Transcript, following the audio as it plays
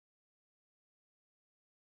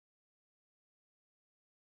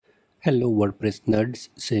Hello WordPress nerds.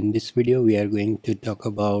 So in this video we are going to talk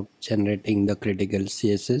about generating the critical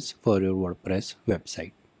CSS for your WordPress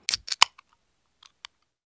website.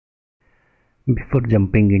 Before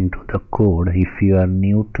jumping into the code, if you are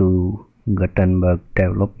new to Gutenberg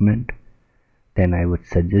development, then I would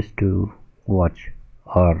suggest to watch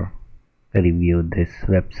or review this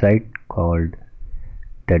website called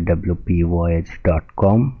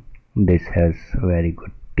WPVoyage.com. This has very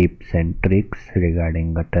good tips and tricks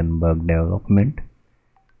regarding Gutenberg development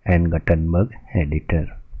and Gutenberg editor.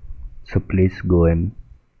 So please go and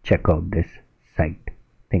check out this site.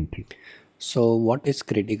 Thank you. So what is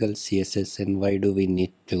critical CSS and why do we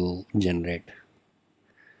need to generate?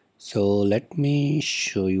 So let me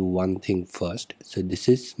show you one thing first. So this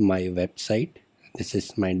is my website. This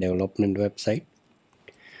is my development website.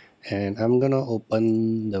 And I'm gonna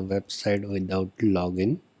open the website without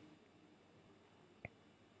login.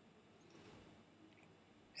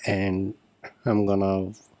 And I'm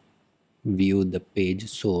gonna view the page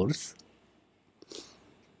source.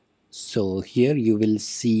 So here you will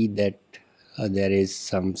see that there is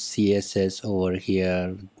some CSS over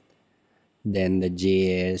here, then the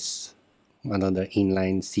JS, another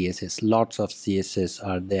inline CSS. Lots of CSS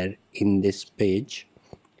are there in this page,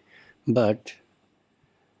 but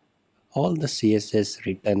all the CSS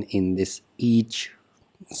written in this each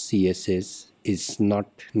CSS is not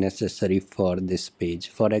necessary for this page.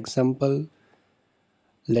 For example,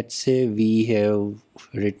 let's say we have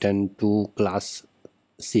written two class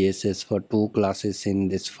CSS for two classes in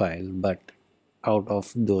this file, but out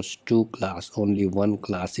of those two class only one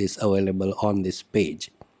class is available on this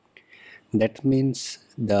page. That means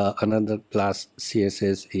the another class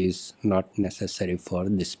CSS is not necessary for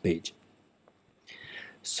this page.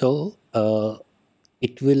 So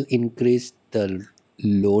it will increase the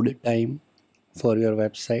load time for your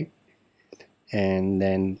website, and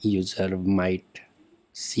then user might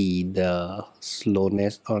see the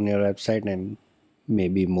slowness on your website and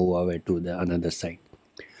maybe move away to the another site.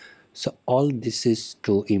 So all this is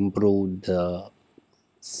to improve the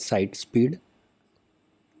site speed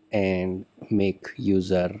and make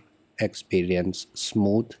user experience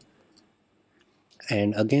smooth.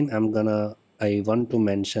 And again, I want to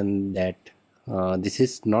mention that this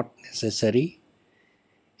is not necessary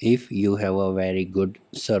if you have a very good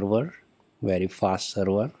server, very fast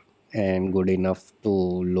server, and good enough to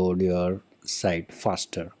load your site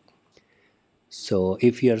faster. So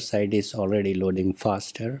if your site is already loading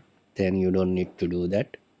faster, then you don't need to do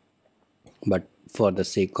that. But for the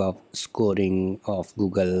sake of scoring of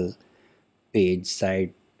Google page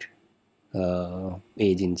site,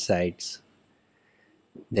 page insights,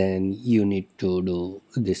 then you need to do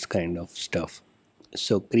this kind of stuff.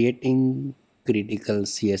 So creating critical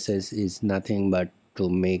CSS is nothing but to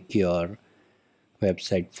make your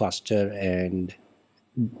website faster and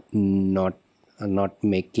not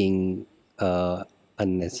making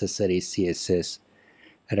unnecessary CSS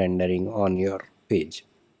rendering on your page.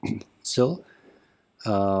 So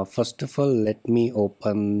first of all, let me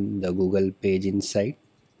open the Google page insight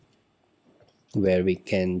where we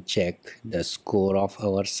can check the score of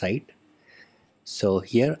our site. So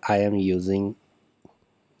here I am using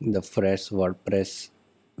the fresh WordPress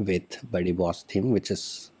with BuntyWP theme, which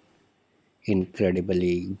is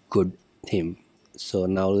incredibly good theme. So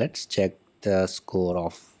now let's check the score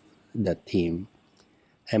of the theme.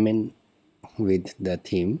 I mean, with the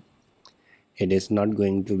theme, it is not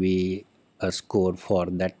going to be a score for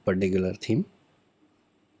that particular theme.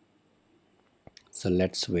 So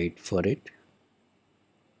let's wait for it.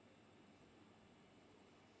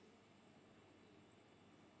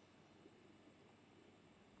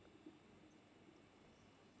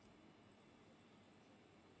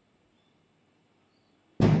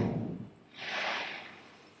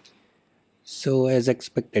 So as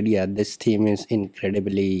expected, yeah, this theme is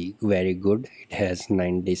incredibly very good. It has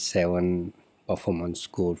 97 performance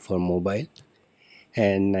score for mobile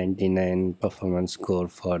and 99 performance score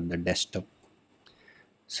for the desktop.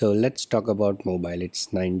 So let's talk about mobile.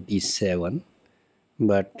 It's 97,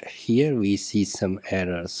 but here we see some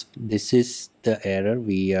errors. This is the error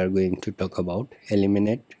we are going to talk about: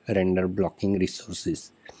 eliminate render blocking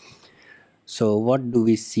resources. So what do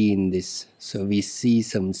we see in this? So we see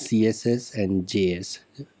some CSS and JS.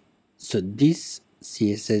 So these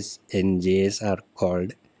CSS and JS are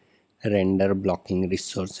called render blocking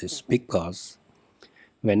resources because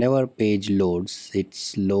whenever page loads, it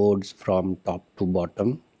loads from top to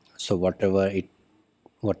bottom. So whatever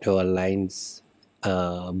lines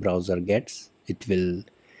browser gets, it will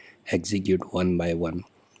execute one by one.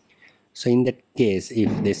 So in that case, if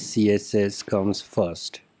this CSS comes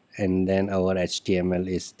first and then our HTML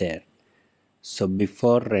is there, So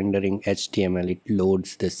before rendering HTML, it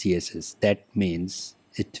loads the CSS. That means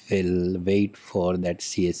it will wait for that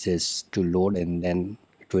CSS to load and then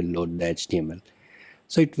it will load the HTML.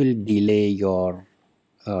 So it will delay your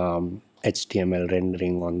HTML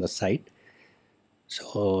rendering on the site.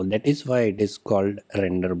 So that is why it is called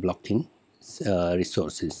render blocking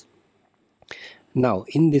resources. Now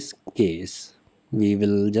in this case, we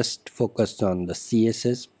will just focus on the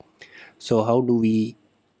CSS. So how do we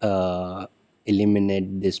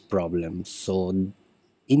eliminate this problem? So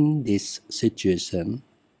in this situation,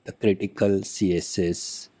 the critical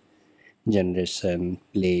CSS generation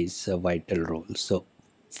plays a vital role. So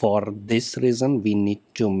for this reason, we need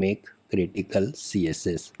to make critical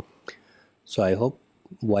CSS. So I hope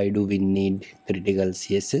why do we need critical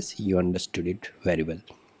CSS? You understood it very well.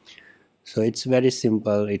 So it's very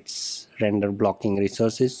simple. It's render blocking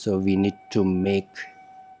resources. So we need to make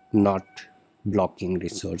not blocking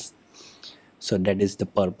resource. So that is the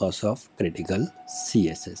purpose of critical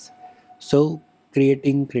CSS. So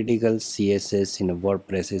creating critical CSS in a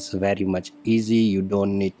WordPress is very much easy. You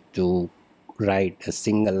don't need to write a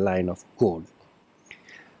single line of code.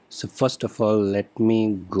 So first of all, let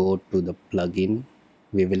me go to the plugin.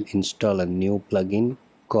 We will install a new plugin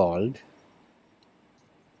called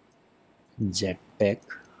Jetpack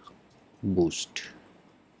Boost.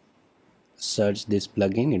 Search this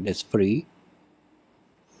plugin, it is free.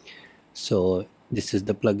 So this is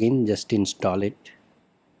the plugin, just install it,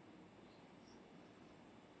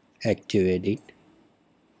 activate it,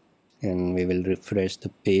 and we will refresh the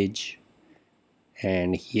page.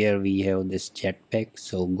 And here we have this Jetpack.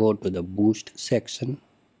 So go to the boost section,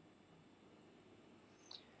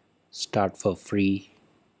 start for free.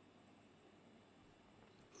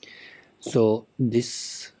 So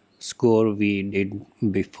this score we did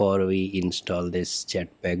before we install this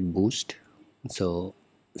Jetpack boost. So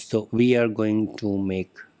we are going to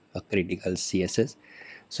make a critical CSS.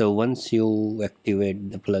 So once you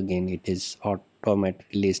activate the plugin, it is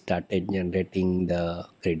automatically started generating the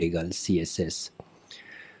critical CSS.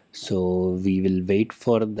 So we will wait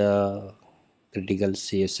for the critical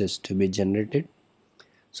CSS to be generated.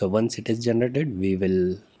 So once it is generated, we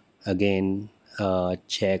will again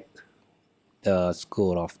check the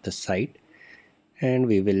score of the site, and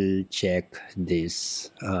we will check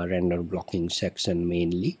this render blocking section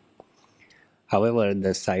mainly. However,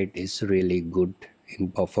 the site is really good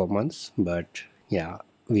in performance, but yeah,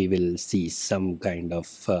 we will see some kind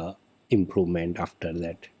of improvement after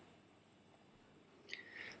that.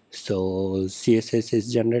 So CSS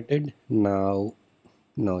is generated now.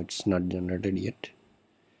 No, it's not generated yet.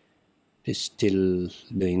 It is still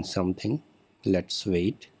doing something. Let's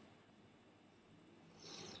wait.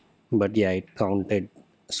 But yeah, it counted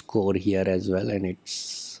score here as well, and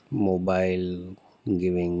it's mobile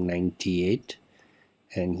giving 98,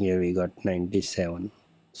 and here we got 97.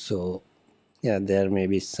 So yeah, there may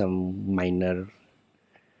be some minor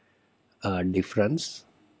difference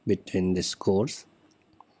between the scores,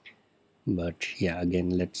 but yeah,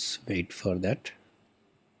 again, let's wait for that.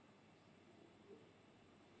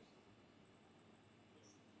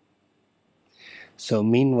 So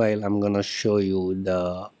meanwhile, I'm gonna show you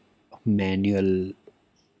the manual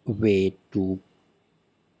way to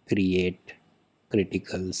create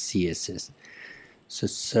critical CSS. So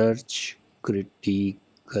search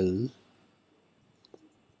critical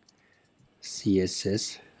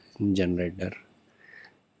CSS generator.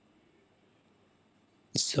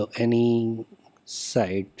 So any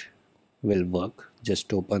site will work.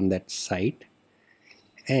 Just open that site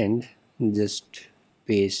and just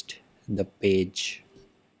paste the page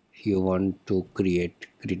you want to create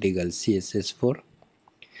critical CSS for.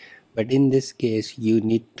 But in this case, you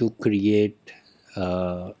need to create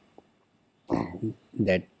that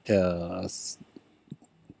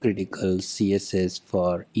critical CSS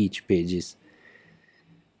for each pages.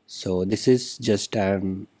 So this is just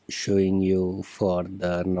I'm showing you for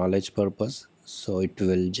the knowledge purpose. So it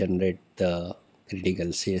will generate the critical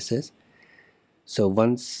CSS. So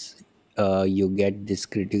once you get this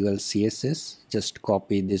critical CSS, just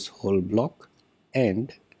copy this whole block,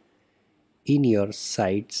 and in your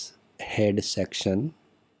site's head section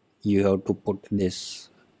you have to put this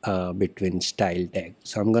between style tag.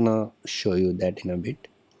 So I'm gonna show you that in a bit.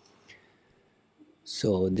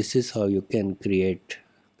 So this is how you can create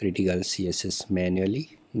critical CSS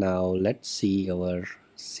manually. Now let's see our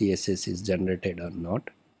CSS is generated or not.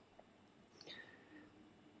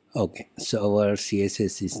 Okay, so our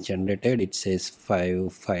CSS is generated. It says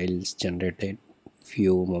 5 files generated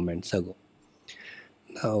few moments ago.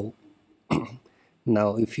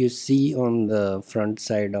 Now if you see on the front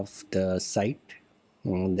side of the site,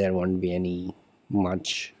 there won't be any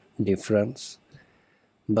much difference.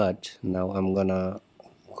 But now I'm gonna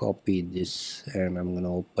copy this and I'm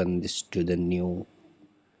gonna open this to the new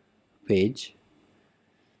page,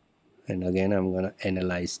 and again I'm gonna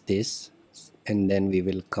analyze this, and then we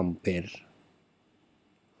will compare.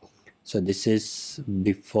 So this is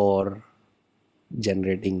before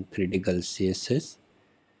generating critical CSS,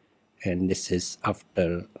 and this is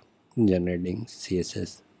after generating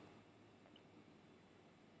CSS.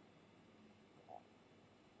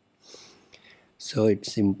 So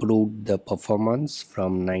it's improved the performance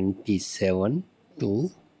from 97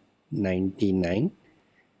 to 99.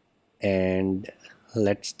 And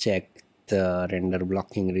let's check the render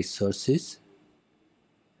blocking resources.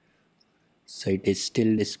 So it is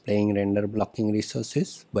still displaying render blocking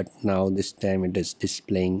resources, but now this time it is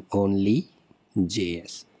displaying only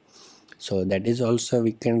JS. So that is also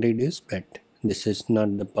we can reduce, but this is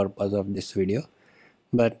not the purpose of this video.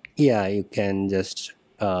 But yeah, you can just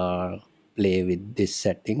play with these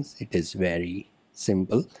settings. It is very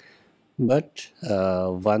simple, but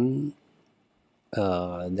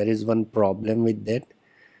there is one problem with that.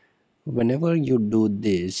 Whenever you do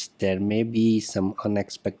this, there may be some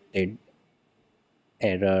unexpected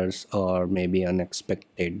errors or maybe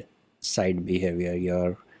unexpected side behavior.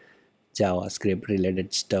 Your JavaScript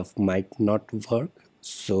related stuff might not work.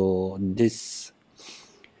 So this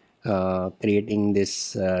creating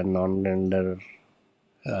this non-render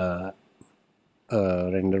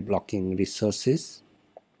render blocking resources,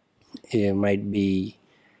 it might be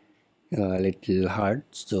a little hard.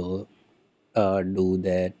 So do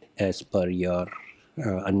that as per your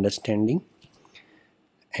understanding.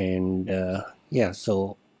 And yeah,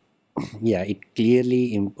 so yeah, it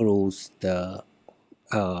clearly improves the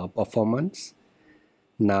performance.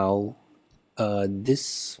 Now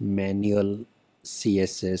this manual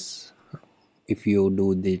CSS, if you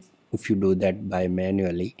do that by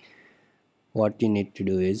manually, what you need to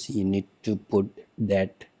do is you need to put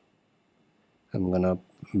that. I'm gonna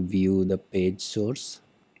view the page source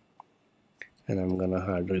and I'm gonna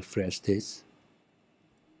hard refresh this.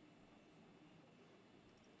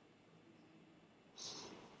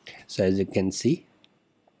 So as you can see,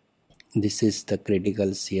 this is the critical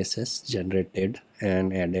CSS generated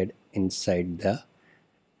and added inside the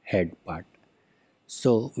head part.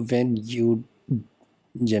 So when you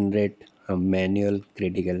generate a manual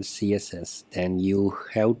critical CSS, then you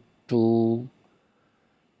have to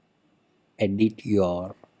edit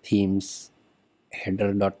your theme's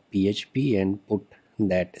header.php and put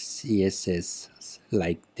that CSS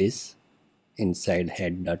like this inside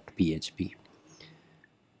head.php.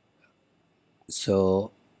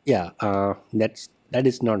 So yeah, that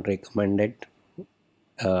is not recommended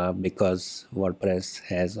because WordPress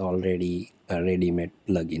has already a ready-made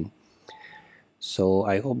plugin. So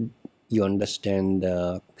I hope you understand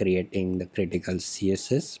creating the critical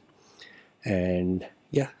CSS, and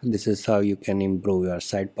yeah, this is how you can improve your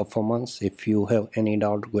site performance. If you have any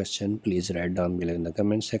doubt, question, please write down below in the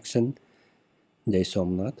comment section. Jai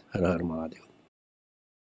Somnath, Har Har Mahadev.